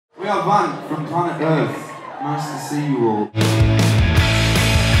got Vant from Planet Earth. Nice to see you all.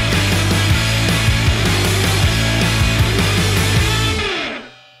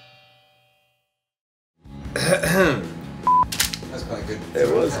 That's quite good.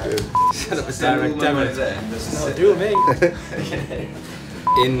 It was good. Shut up, direct demo. No, do me.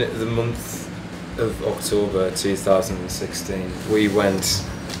 In the month of October 2016, we went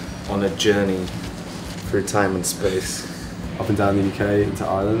on a journey through time and space. Up and down the UK into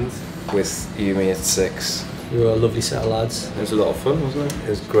Ireland. With you, me at 6. We were a lovely set of lads. It was a lot of fun, wasn't it? It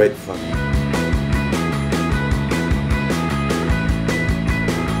was great fun.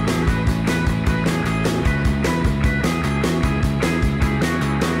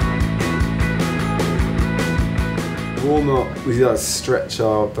 Warm up, we like stretch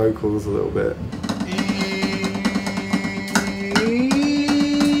our vocals a little bit.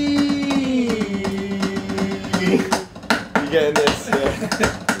 You getting this? Yeah.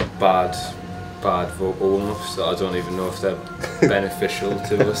 Bad vocal warm-ups that I don't even know if they're beneficial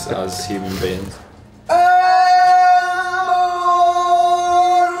to us as human beings. I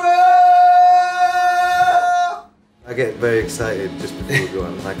get very excited just before we go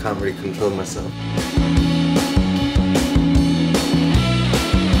on. I can't really control myself.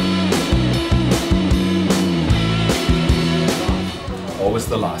 Always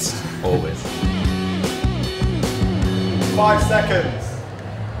the last, always. 5 seconds.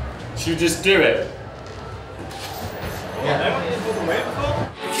 Should you just do it?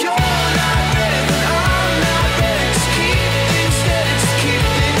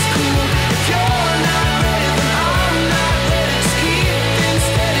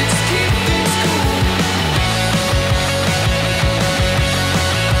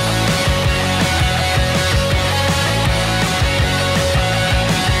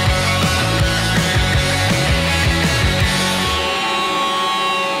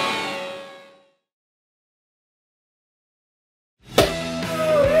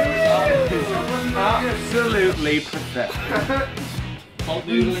 Absolutely pathetic. Hot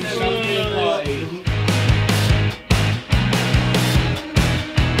noodle and champagne party.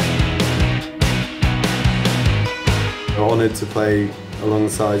 I'm honoured to play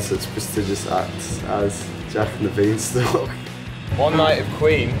alongside such prestigious acts as Jack and the Beanstalk. One Night of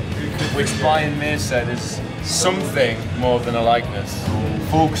Queen, which Brian May said is something more than a likeness.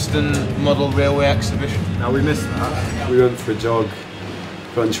 Folkestone Model Railway Exhibition. Now we missed that. We went for a jog.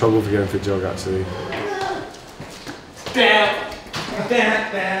 Got in trouble for going for a jog actually.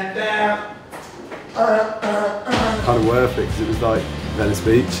 Kind of worth it because it was like Venice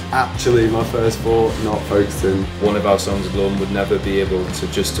Beach. Actually my first thought, not Folkestone. One of our songs alone would never be able to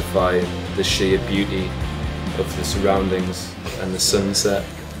justify the sheer beauty of the surroundings and the sunset.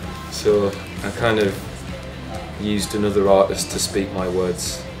 So I kind of used another artist to speak my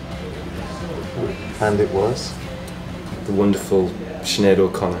words. And it was? The wonderful Sinead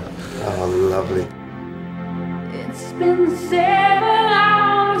O'Connor. Oh, lovely. It's been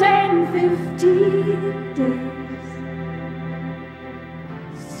 750 days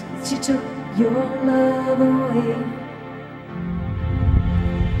since you took your love away.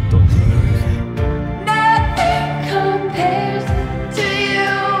 Nothing compares to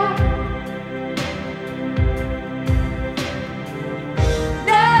you.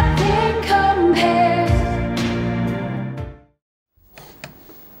 Nothing compares.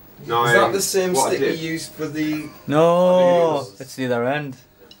 No, Is that the same stick you used for the... No, it's the other end.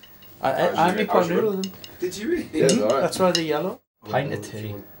 I make pot noodle them. Did you really? Yeah, alright. That's why they're yellow. Pint of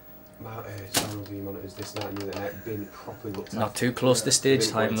tea. Not too close to stage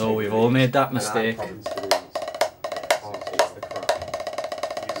time though, we've all made that mistake. I'm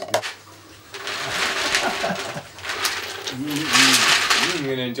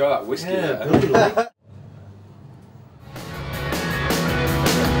going to enjoy that whiskey there.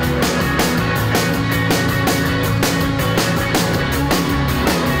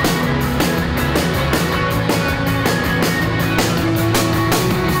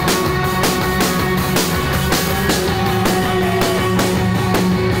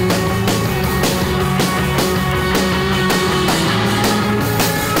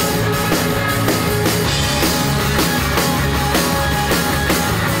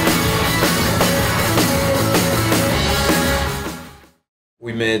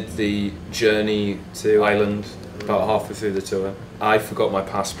 We made the journey to Ireland about halfway through the tour. I forgot my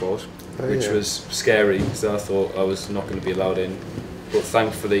passport, which was scary because I thought I was not going to be allowed in. But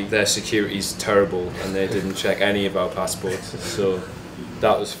thankfully their security's terrible and they didn't check any of our passports, so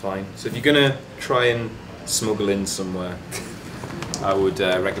that was fine. So if you're going to try and smuggle in somewhere, I would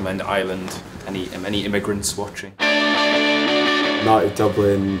recommend Ireland, any immigrants watching. Night of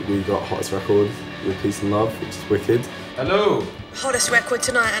Dublin, we got Hottest Record with Peace and Love, which is wicked. Hello. Hottest record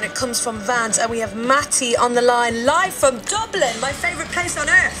tonight, and it comes from Vant, and we have Matty on the line, live from Dublin, my favourite place on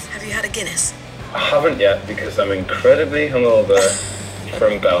earth. Have you had a Guinness? I haven't yet because I'm incredibly hungover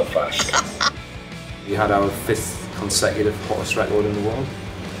from Belfast. We had our 5th consecutive hottest record in the world.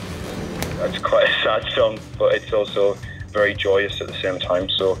 It's quite a sad song, but it's also very joyous at the same time,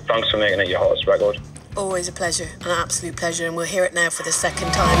 so thanks for making it your hottest record. Always a pleasure, an absolute pleasure, and we'll hear it now for the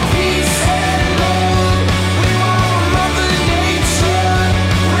second time.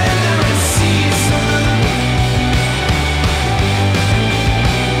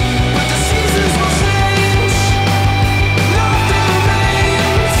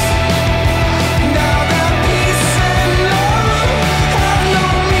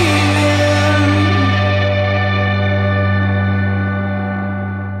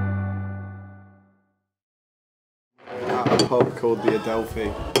 At a pub called the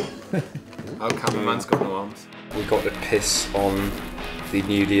Adelphi. Our cameraman's got no arms. We got to piss on the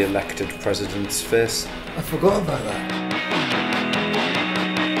newly elected president's face. I forgot about that.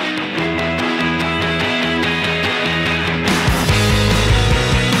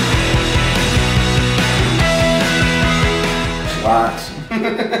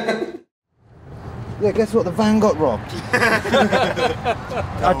 Yeah, guess what? The van got robbed.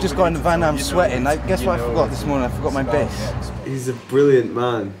 I've just got in the van, I'm sweating. Guess what I forgot this morning? I forgot my bass. He's a brilliant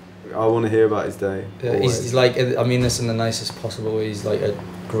man. I want to hear about his day. Yeah, he's like, I mean this in the nicest possible way, he's like a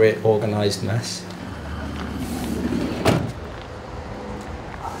great organised mess.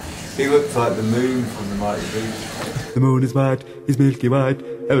 He looks like the moon from the Mighty Boosh. The moon is white, it's milky white.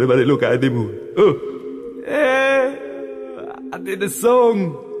 Everybody look at the moon. Oh, yeah, I did a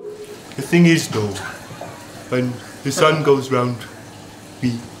song. The thing is though, when the sun goes round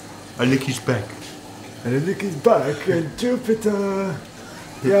me, I lick his back. And I lick his back, and Jupiter,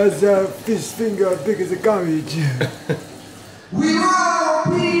 he has a fish finger big as a cabbage. We are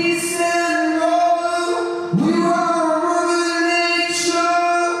peace and love. We are Mother Nature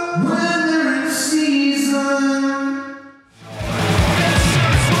when they're in season.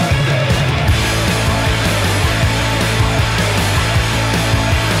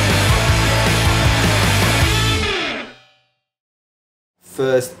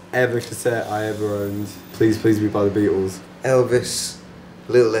 First ever cassette I ever owned. Please, Please Me by the Beatles. Elvis,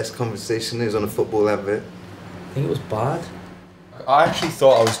 a little less conversation. He was on a football advert. I think it was bad. I actually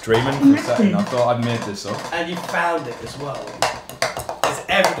thought I was dreaming for a second. I thought I'd made this up. And you found it as well. There's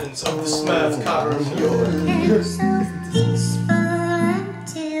evidence of the Smurf cover of yours.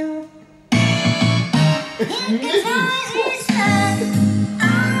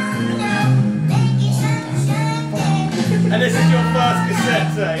 And this is your first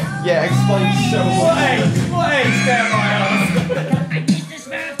cassette, eh? Yeah, explain so much. What age down my ass? Mr.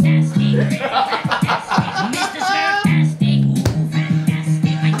 Smurf-tastic, Mr. Smurf-tastic, ooh,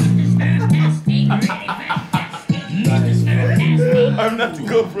 fantastic, Mr. Smurf-tastic, really fantastic. I'm gonna have to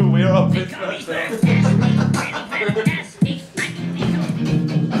go for a weir off this myself.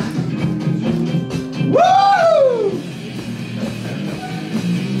 Woo!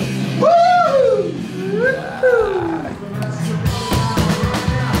 Woo!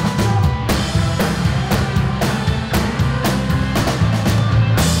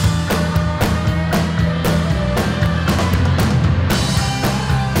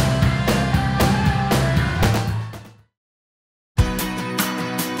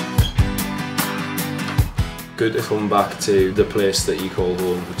 Good to come back to the place that you call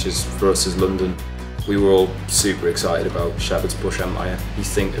home, which is for us is London. We were all super excited about Shepherd's Bush Empire. You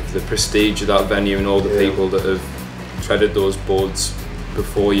think of the prestige of that venue and all the people that have treaded those boards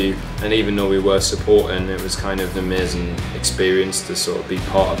before you, and even though we were supporting, it was kind of an amazing experience to sort of be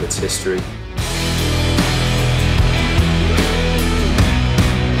part of its history.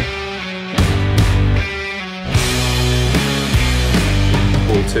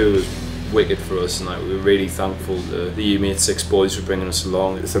 Hall 2 was wicked for us, and like, we were really thankful to the U86 boys for bringing us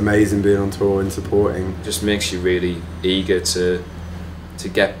along. It's amazing being on tour and supporting. It just makes you really eager to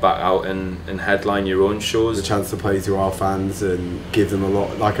get back out and headline your own shows. The chance to play to our fans and give them a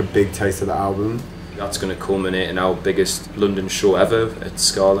lot, like a big taste of the album. That's going to culminate in our biggest London show ever at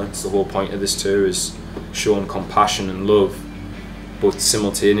Scala. It's the whole point of this tour, is showing compassion and love, but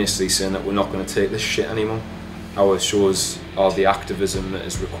simultaneously saying that we're not going to take this shit anymore. Our shows are the activism that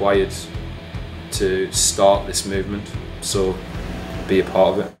is required to start this movement, so be a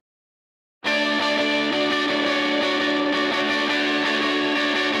part of it.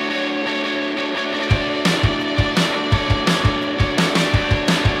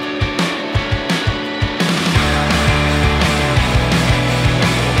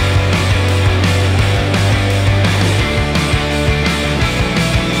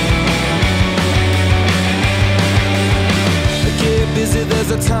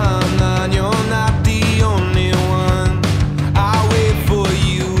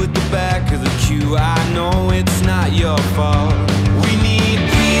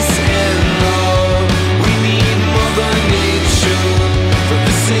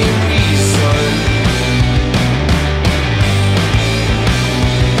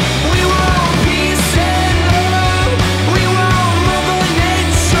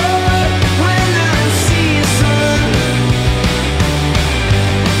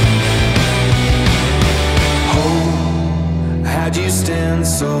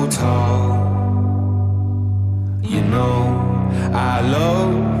 so tall. You know, our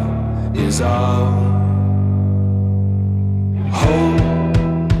love is all. Hope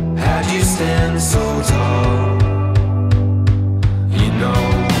had you stand so tall. You know